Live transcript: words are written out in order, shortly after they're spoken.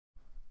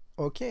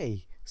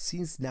Okay,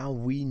 since now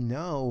we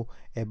know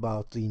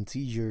about the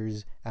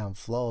integers and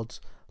floats,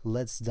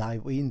 let's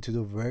dive into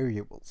the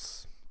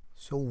variables.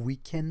 So we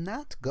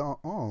cannot go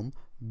on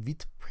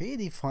with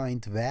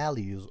predefined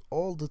values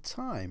all the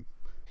time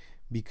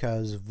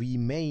because we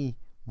may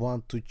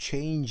want to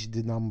change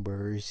the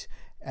numbers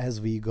as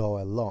we go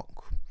along.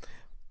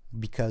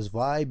 Because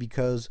why?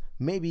 Because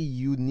maybe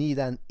you need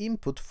an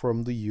input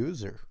from the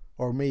user,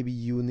 or maybe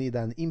you need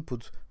an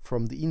input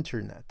from the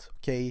internet.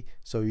 Okay,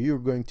 so you're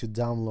going to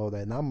download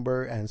a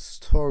number and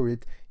store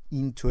it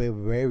into a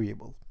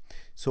variable.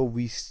 So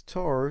we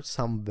store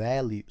some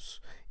values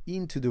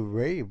into the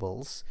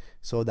variables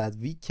so that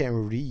we can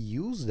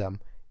reuse them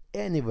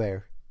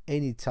anywhere,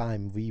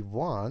 anytime we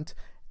want,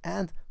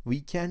 and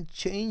we can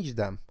change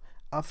them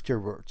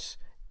afterwards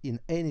in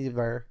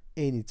anywhere,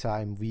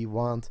 anytime we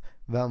want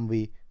when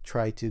we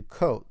try to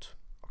code.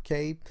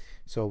 Okay,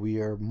 so we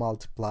are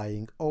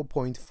multiplying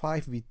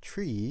 0.5 with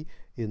 3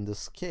 in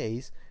this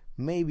case.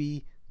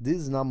 Maybe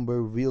this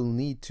number will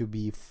need to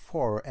be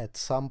 4 at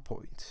some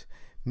point.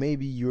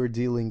 Maybe you're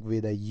dealing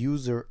with a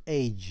user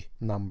age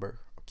number.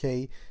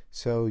 Okay,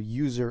 so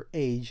user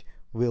age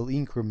will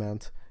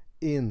increment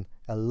in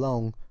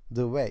along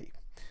the way.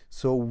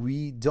 So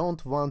we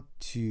don't want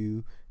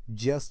to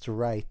just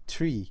write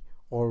 3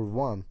 or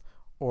 1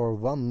 or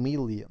 1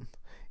 million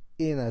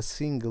in a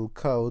single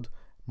code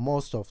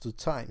most of the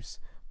times,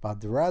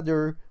 but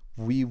rather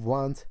we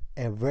want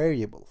a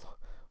variable.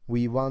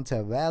 We want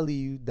a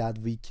value that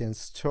we can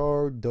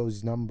store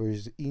those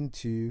numbers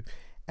into,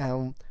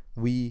 and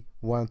we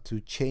want to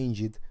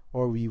change it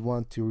or we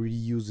want to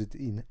reuse it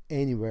in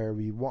anywhere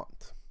we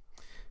want.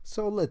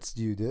 So let's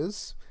do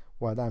this.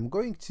 What I'm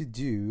going to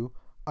do,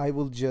 I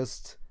will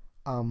just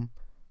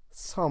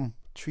sum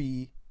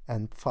 3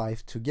 and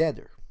 5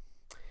 together.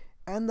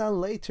 And then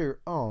later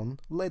on,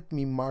 let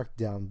me mark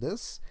down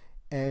this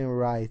and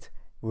write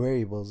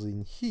variables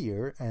in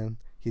here and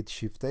hit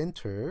Shift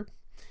Enter.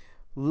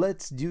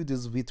 Let's do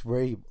this with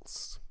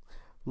variables.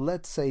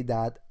 Let's say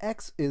that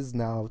x is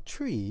now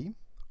 3,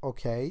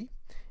 okay,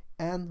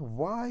 and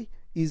y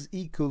is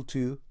equal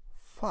to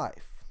 5.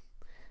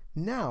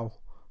 Now,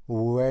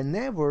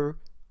 whenever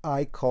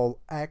I call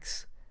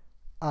x,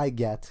 I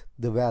get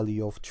the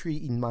value of 3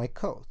 in my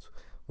code.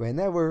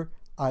 Whenever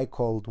I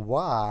called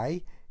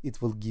y, it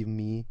will give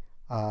me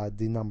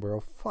the number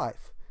of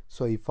 5.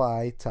 So if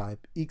I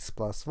type x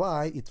plus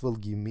y, it will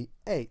give me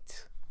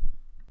 8.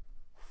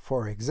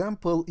 For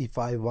example, if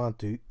I want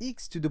to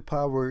x to the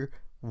power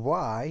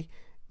y,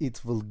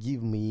 it will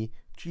give me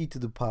 3 to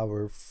the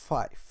power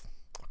 5.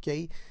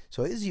 Okay,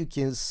 so as you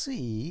can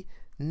see,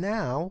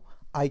 now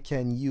I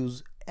can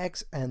use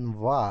x and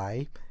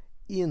y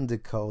in the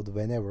code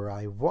whenever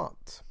I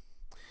want.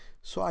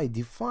 So I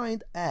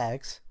defined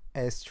x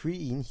as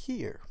 3 in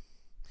here.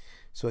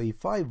 So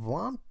if I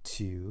want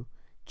to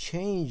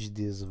change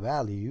this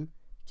value,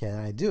 can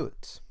I do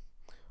it?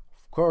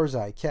 Of course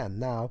I can.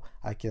 Now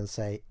I can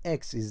say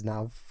x is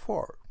now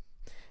 4.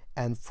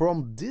 And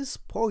from this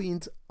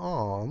point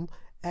on,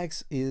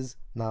 x is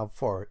now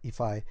 4. If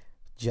I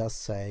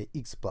just say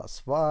x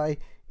plus y,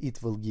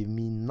 it will give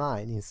me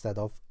 9 instead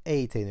of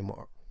 8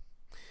 anymore.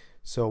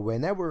 So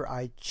whenever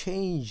I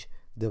change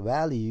the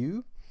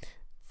value,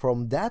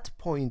 from that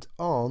point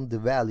on, the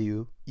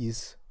value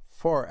is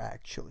 4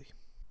 actually.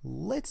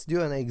 Let's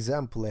do an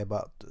example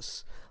about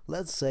this.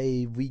 Let's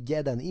say we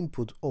get an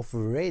input of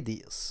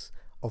radius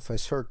of a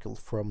circle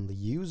from the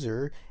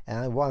user and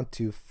I want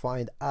to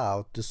find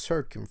out the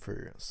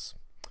circumference.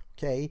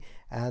 Okay,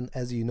 and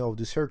as you know,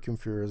 the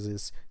circumference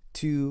is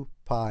 2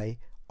 pi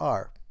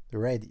r, the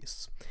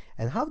radius.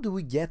 And how do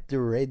we get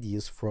the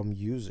radius from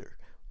user?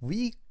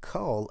 We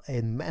call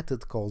a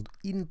method called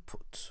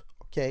input.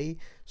 Okay,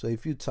 so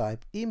if you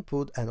type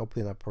input and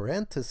open a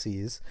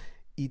parenthesis,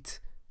 it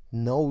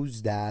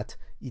knows that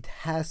it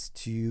has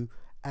to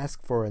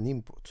ask for an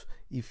input.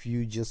 If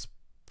you just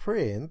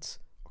print,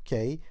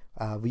 okay,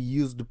 we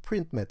used the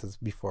print methods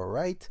before,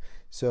 right?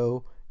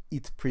 So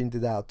it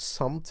printed out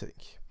something.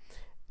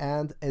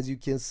 And as you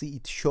can see,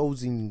 it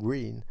shows in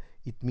green.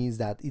 It means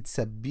that it's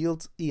a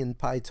built-in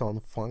Python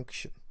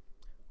function,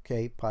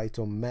 okay,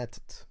 Python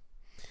method.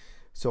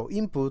 So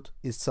input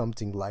is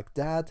something like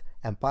that,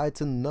 and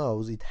Python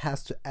knows it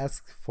has to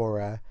ask for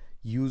a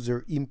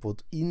user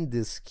input in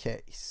this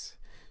case.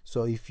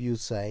 So if you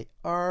say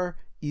r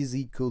is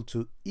equal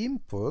to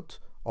input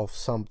of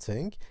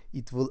something,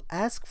 it will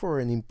ask for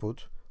an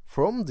input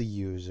from the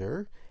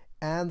user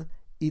and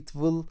it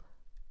will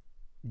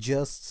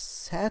just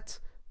set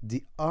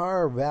the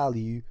r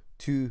value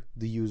to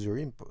the user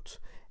input.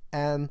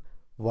 And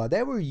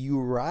whatever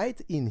you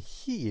write in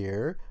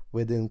here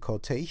within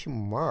quotation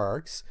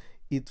marks,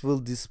 it will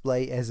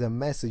display as a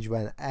message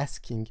when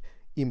asking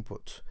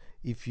input.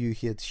 If you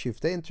hit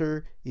Shift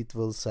Enter, it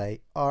will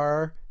say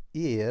r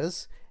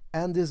is,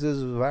 and this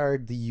is where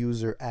the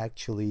user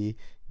actually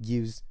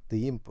gives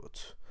the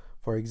input.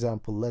 For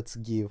example, let's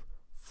give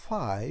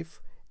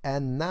 5,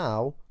 and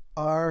now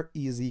r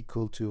is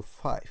equal to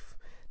 5.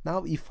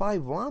 Now if I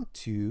want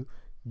to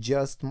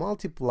just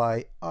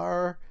multiply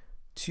r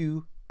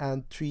to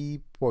and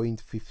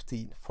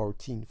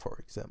 3.14, for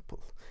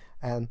example.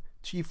 And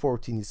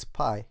 314 is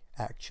pi,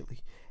 actually.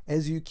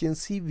 As you can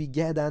see, we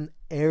get an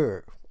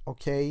error,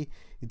 okay?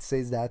 It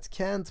says that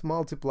can't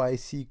multiply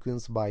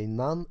sequence by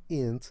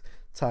non-int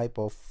type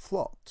of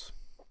float.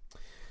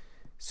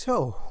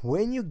 So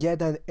when you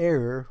get an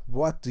error,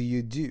 what do?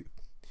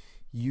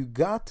 You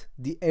got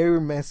the error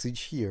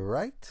message here,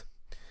 right?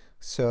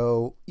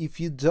 So if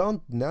you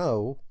don't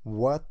know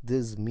what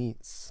this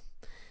means,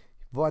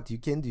 what you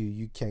can do,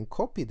 you can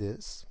copy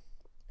this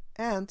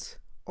and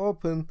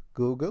open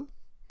Google,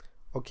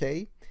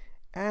 okay,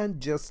 and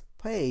just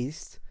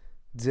paste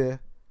the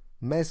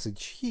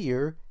message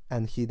here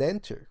and hit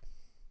enter.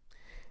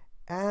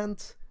 And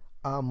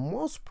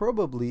most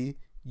probably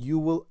you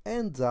will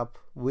end up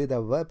with a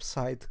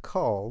website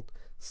called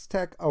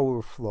Stack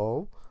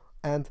Overflow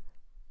and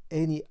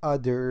any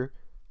other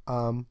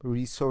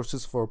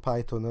resources for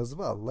Python as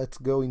well. Let's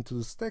go into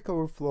the Stack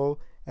Overflow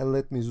and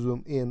let me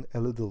zoom in a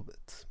little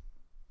bit.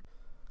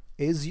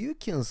 As you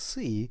can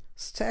see,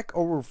 Stack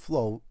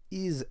Overflow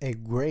is a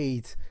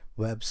great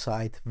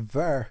website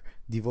where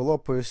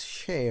developers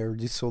share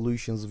the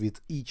solutions with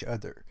each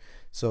other.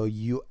 So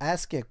you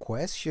ask a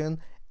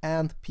question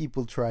and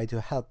people try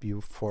to help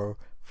you for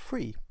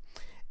free.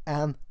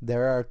 And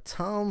there are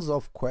tons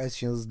of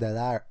questions that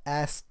are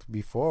asked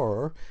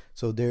before,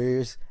 so there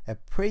is a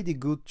pretty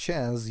good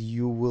chance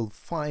you will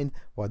find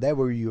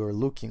whatever you are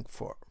looking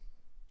for.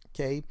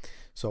 Okay,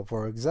 so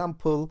for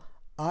example,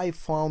 I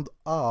found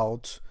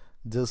out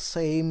the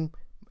same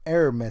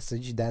error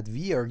message that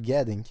we are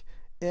getting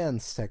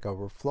in Stack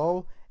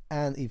Overflow,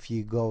 and if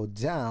you go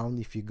down,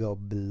 if you go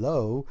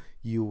below,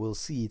 you will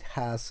see it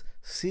has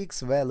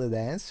 6 valid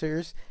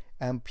answers,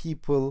 and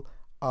people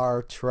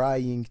are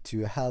trying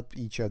to help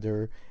each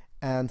other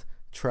and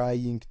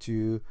trying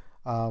to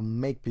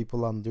make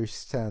people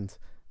understand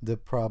the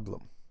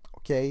problem.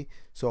 Okay,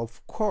 so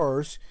of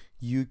course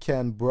you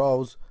can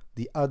browse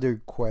the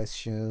other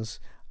questions,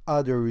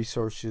 other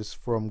resources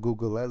from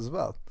Google as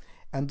well.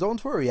 And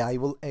don't worry, I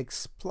will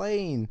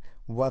explain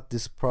what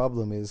this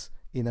problem is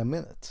in a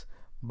minute.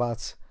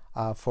 But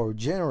for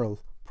general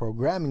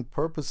programming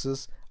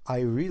purposes,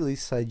 I really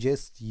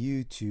suggest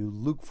you to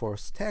look for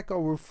Stack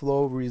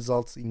Overflow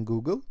results in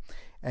Google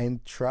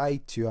and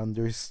try to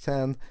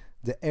understand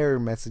the error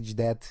message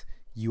that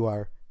you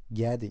are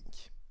getting.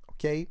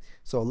 Okay,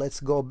 so let's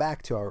go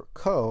back to our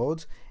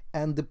code,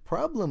 and the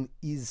problem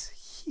is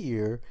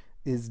here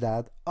is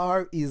that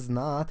R is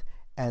not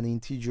an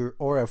integer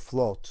or a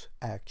float.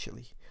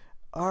 Actually,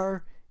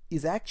 R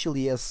is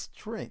actually a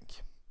string,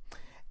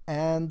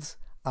 and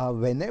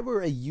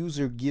whenever a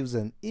user gives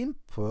an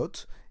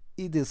input,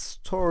 it is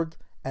stored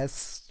as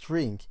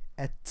string,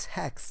 a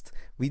text.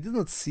 We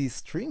didn't see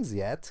strings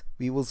yet,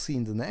 we will see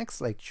in the next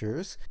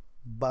lectures,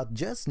 but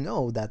just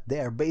know that they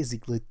are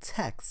basically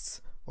texts.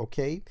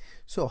 Okay,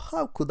 so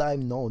how could I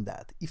know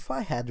that? If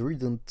I had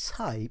written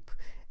type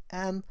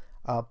and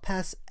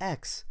pass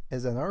x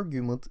as an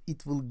argument,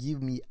 it will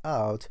give me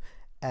out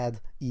an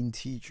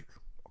integer.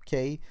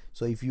 Okay,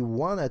 so if you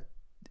want to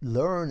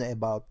learn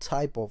about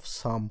type of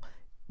some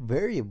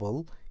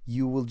variable,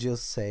 you will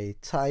just say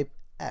type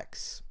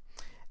x.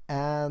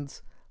 And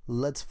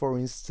let's, for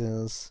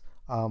instance,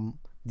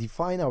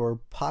 define our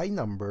pi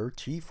number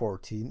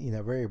 314 in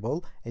a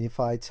variable, and if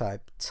I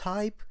type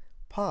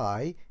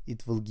pi,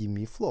 it will give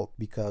me float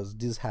because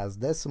this has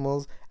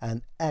decimals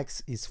and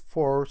x is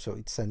 4, so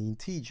it's an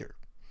integer.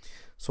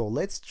 So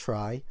let's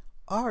try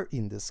r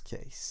in this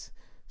case.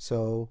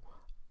 So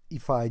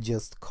if I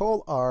just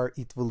call r,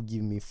 it will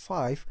give me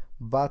 5,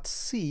 but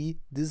see,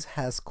 this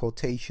has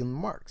quotation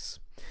marks.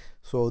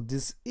 So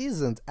this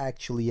isn't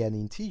actually an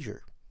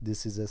integer,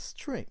 this is a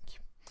string.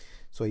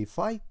 So if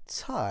I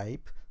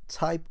type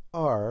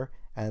r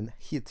and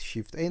hit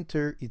shift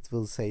enter, it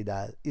will say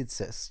that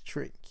it's a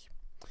string.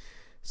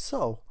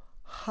 So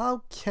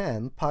how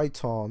can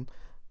Python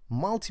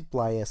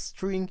multiply a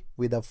string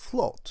with a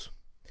float?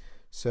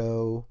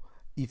 So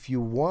if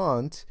you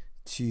want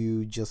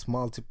to just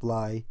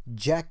multiply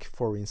Jack,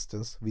 for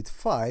instance, with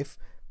 5,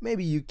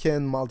 maybe you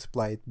can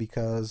multiply it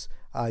because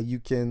you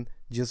can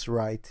just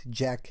write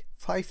Jack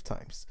 5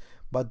 times,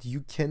 but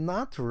you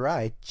cannot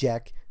write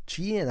Jack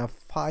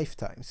 3.5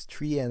 times,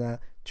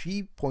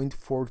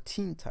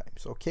 3.14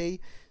 times. Okay,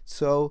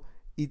 so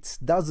it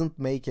doesn't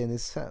make any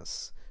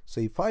sense. So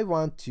if I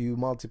want to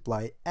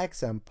multiply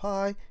x and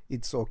pi,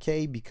 it's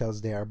okay because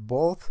they are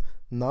both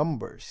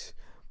numbers.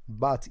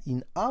 But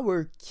in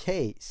our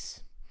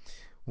case,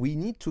 we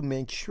need to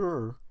make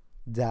sure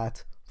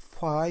that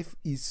 5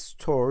 is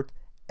stored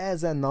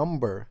as a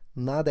number,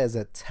 not as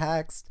a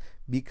text,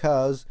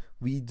 because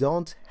we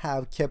don't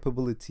have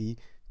capability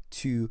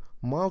to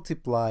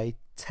multiply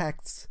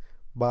texts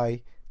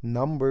by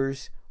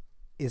numbers,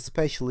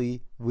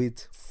 especially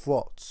with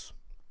floats.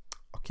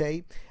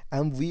 Okay,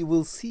 and we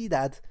will see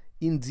that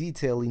in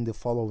detail in the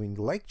following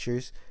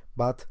lectures,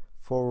 but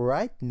for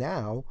right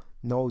now,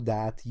 know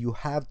that you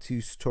have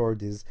to store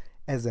this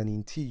as an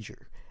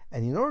integer.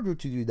 And in order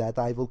to do that,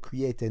 I will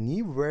create a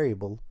new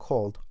variable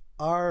called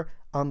r_int,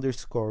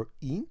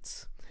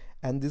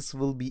 and this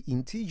will be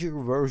integer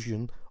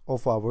version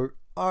of our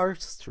R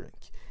string.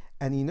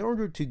 And in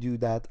order to do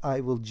that,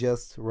 I will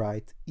just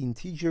write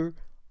integer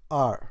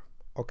R,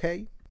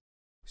 okay?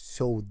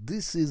 So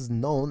this is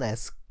known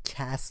as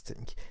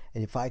casting,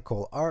 and if I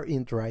call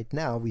rint right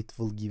now, it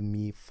will give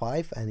me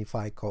 5, and if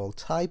I call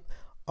type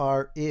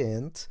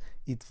rint,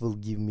 it will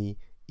give me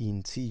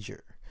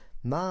integer.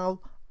 Now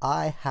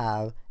I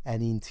have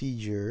an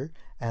integer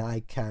and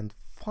I can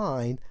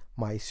find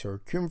my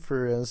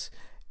circumference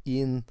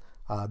in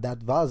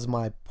that was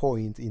my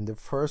point in the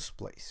first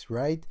place,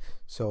 right?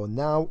 So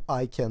now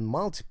I can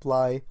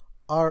multiply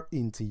r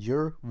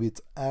integer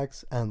with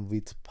x and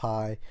with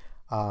pi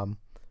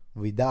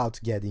without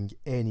getting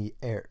any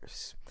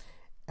errors.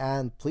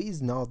 And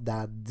please note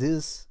that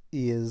this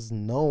is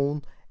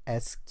known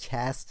as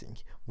casting.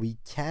 We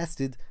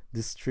casted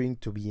the string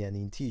to be an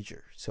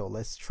integer. So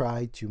let's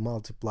try to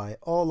multiply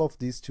all of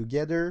this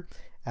together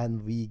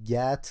and we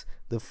get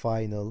the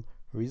final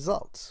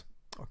result.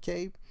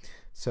 Okay,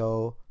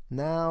 so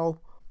now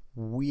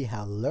we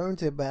have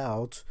learned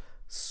about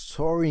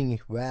storing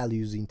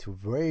values into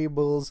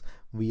variables.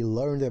 We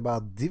learned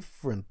about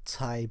different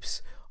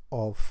types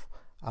of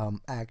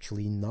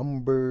actually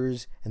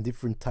numbers and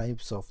different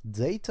types of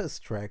data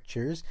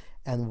structures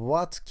and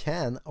what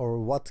can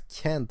or what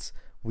can't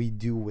we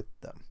do with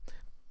them.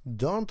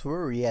 Don't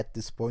worry at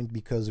this point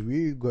because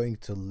we're going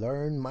to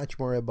learn much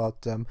more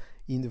about them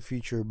in the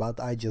future, but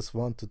I just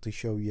wanted to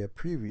show you a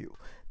preview.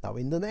 Now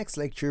in the next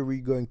lecture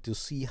we're going to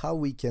see how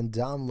we can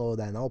download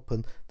and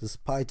open this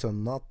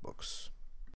Python notebooks.